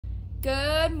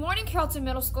Good morning, Carrollton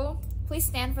Middle School. Please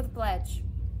stand for the pledge.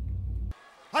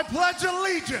 I pledge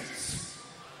allegiance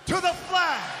to the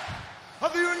flag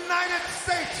of the United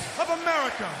States of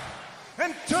America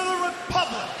and to the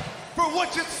republic for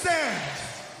which it stands,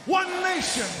 one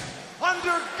nation,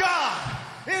 under God,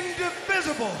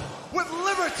 indivisible, with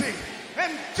liberty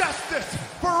and justice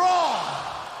for all.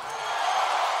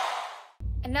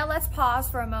 And now let's pause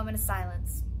for a moment of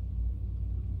silence.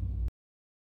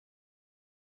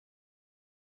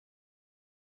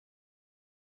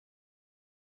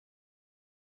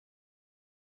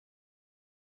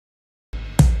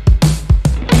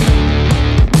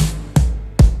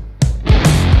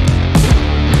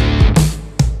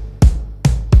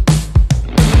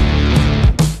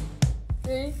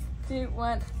 Three, two,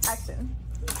 one, action.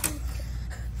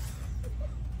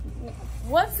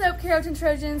 What's up, Carrollton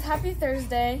Trojans? Happy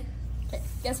Thursday. Okay,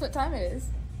 guess what time it is?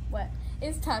 What?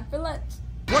 It's time for lunch.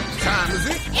 What time is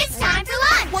it? It's time for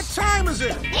lunch. What time is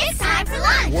it? It's time for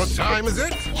lunch. What time is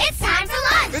it? It's time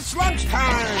for lunch. It's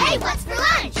lunchtime. Hey, what's for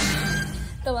lunch?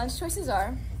 The lunch choices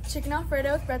are chicken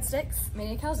Alfredo with breadsticks,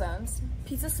 mini calzones,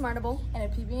 pizza Smartable, and a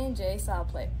PB&J salad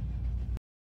plate.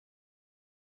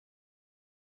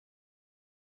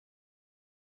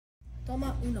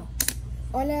 Toma uno.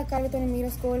 Hola, Carrollton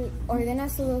Middle School. Ordena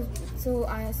su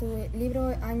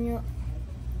libro año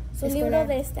Su escolar. libro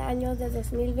de este año de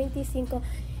 2025.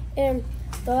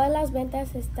 Todas las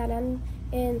ventas estarán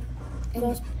en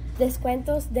los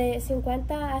descuentos de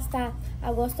 50 hasta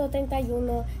agosto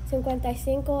 31,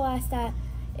 55 hasta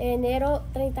enero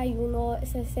 31,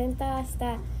 60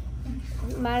 hasta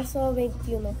marzo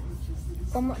 21.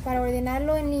 Para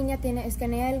ordenarlo en línea,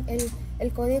 escanea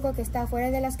el código que está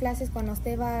fuera de las clases cuando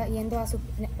usted va yendo a su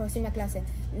próxima clase.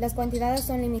 Las cantidades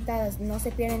son limitadas, no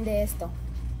se pierden de esto.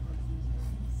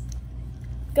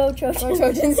 Go Trojans! Go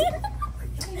Trojans!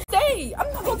 Hey,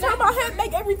 I'm not gonna turn my head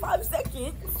back every 5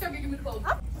 seconds.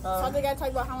 So they gotta talk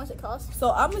about how much it costs.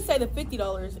 So I'm gonna say the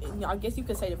 $50, and I guess you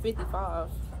could say the 55,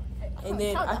 and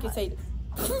then I could say,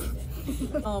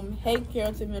 hey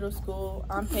Carrollton Middle School,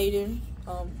 I'm Peyton.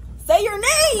 Say your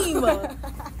name.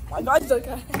 My God,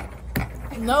 okay.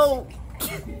 No.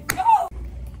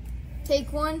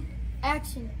 Take one,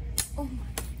 action. Oh my.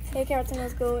 Hey Carrollton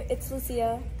Middle School, it's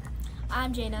Lucia.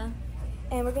 I'm Jaina.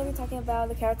 And we're going to be talking about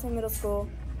the Carrollton Middle School.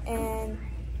 And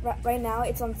right now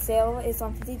it's on sale. It's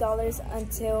on $50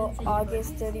 until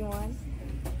August 31.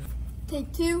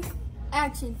 Take two,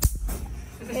 action.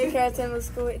 Hey Carrollton Middle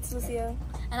School, it's Lucia.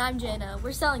 And I'm Jaina.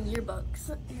 We're selling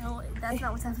yearbooks. No, that's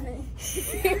not what's happening.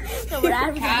 No, we're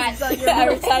advertising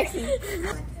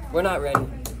yearbooks. We're not ready.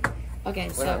 Okay,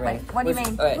 We're not ready. What do you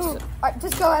mean? All right, so, Alright,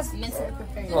 just go ask.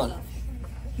 hold on.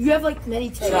 You have like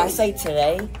many Should I say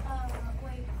today?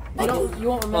 You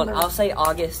won't Hold on, I'll say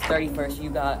August 31st. You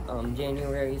got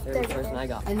January 31st, and I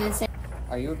got. And then say.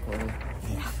 Are you recording?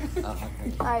 Yeah. Oh,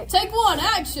 okay. Alright. Take one,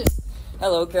 action.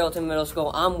 Hello, Carrollton Middle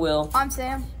School. I'm Will, I'm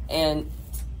Sam. and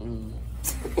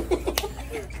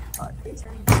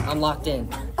I'm locked in.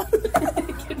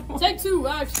 Take two,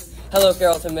 action. Hello,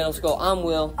 Carrollton Middle School. I'm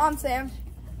Will, I'm Sam.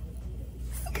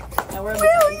 And we're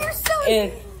You're so.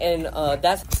 and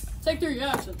that's. Take three,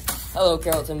 action. Hello,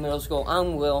 Carrollton Middle School.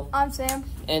 I'm Will, I'm Sam.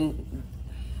 and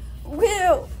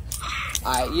Will.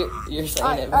 alright, you're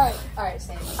saying it. Alright,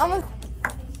 Sam. I'm a.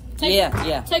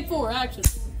 Yeah. Take four, action.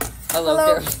 Hello, Hello.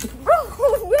 Carrollton.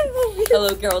 Will.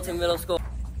 Hello, Carrollton Middle School.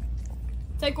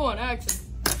 Take one, action.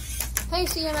 Hey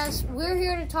CMS, we're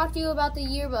here to talk to you about the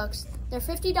yearbooks. They're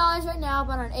 $50 right now,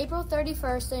 but on April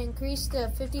 31st they increase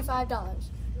to $55.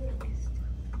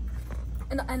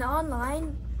 And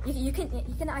online, you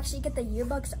can actually get the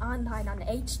yearbooks online on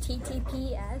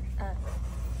HTTPS.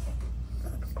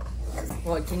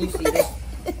 What, can you see this?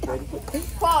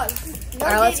 Pause. No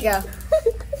Alright, let's go.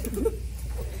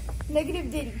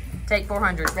 Negative Diddy. Take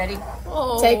 400. Ready?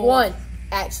 Take one,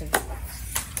 action.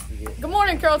 Good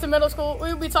morning, Carrollton Middle School.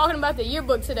 We will be talking about the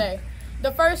yearbook today.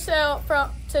 The first sale from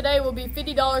today will be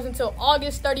 $50 until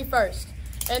August 31st.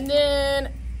 And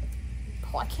then,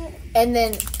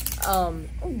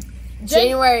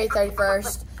 January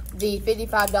 31st, the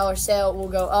 $55 sale will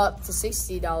go up to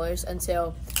 $60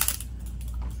 until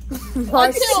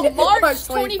March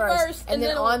 21st. And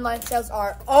then online sales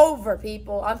are over,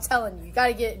 people. I'm telling you, you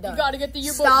gotta get it done. You gotta get the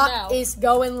yearbook Stock now. is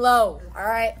going low, all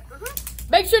right?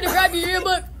 Make sure to grab your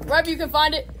yearbook wherever you can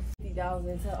find it. $50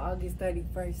 until August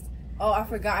 31st. Oh, I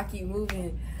forgot. I keep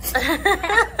moving.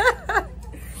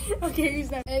 Okay, use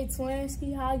that. Hey,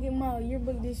 Twinsky, how I get my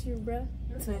yearbook this year, bruh?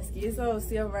 Twinsky, it's on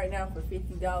sale right now for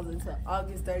 $50 until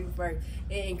August 31st.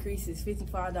 It increases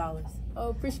 $55. Oh,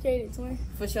 appreciate it, Twin.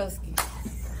 For Shosky.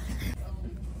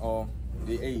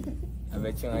 The 8 I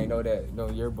bet you ain't know that no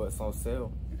yearbooks on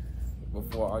sale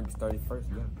before August 31st.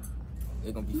 Yeah,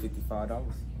 they're gonna be $55.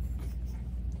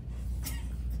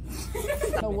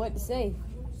 Know what to say.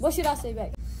 What should I say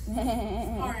back?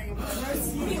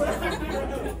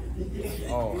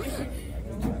 Oh,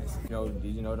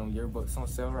 did you know them yearbooks on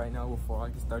sale right now before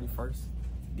August 31st?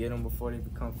 Get them before they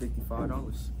become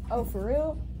 $55. Oh, for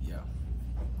real? Yeah.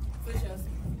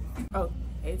 Oh,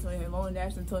 hey, Tony, Mo and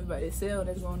Ashton told me about this sale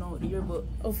that's going on with the yearbook.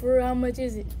 Oh, for real? How much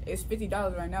is it? It's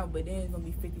 $50 right now, but then it's gonna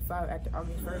be $55 after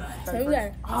August 1st. So we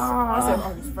got. I said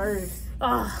August 1st.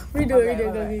 Redo it.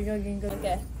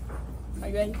 Okay. Are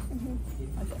you ready?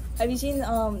 Okay. Have you seen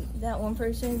that one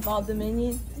person, Bob the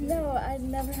Minion? No, I've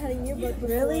never had a yearbook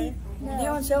before. Really? No.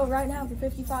 They're on sale right now for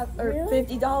 $50. Really?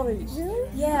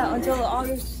 Yeah, until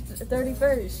August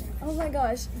 31st. Oh my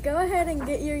gosh. Go ahead and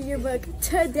get your yearbook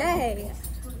today.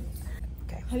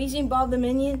 Okay. Have you seen Bob the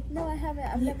Minion? No, I haven't.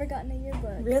 I've never gotten a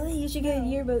yearbook. Really? You should get a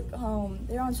yearbook.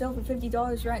 They're on sale for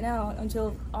 $50 right now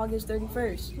until August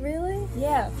 31st. Really?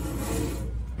 Yeah.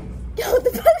 Yo, the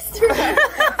poster! That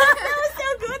was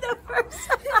so good at first.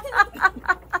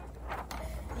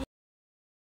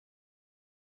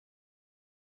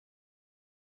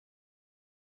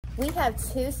 We have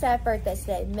two sad birthdays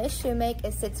today. Miss Shoemake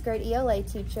is 6th grade ELA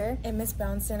teacher. And Miss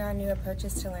Brownson, our new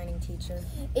Approaches to Learning teacher.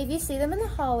 If you see them in the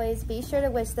hallways, be sure to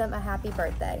wish them a happy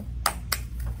birthday.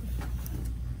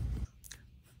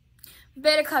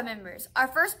 Beta Club members, our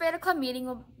first Beta Club meeting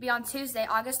will be on Tuesday,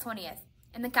 August 20th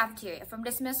in the cafeteria from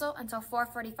dismissal until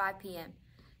 4:45 p.m.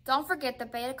 Don't forget the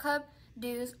Beta Club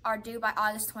dues are due by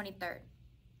August 23rd.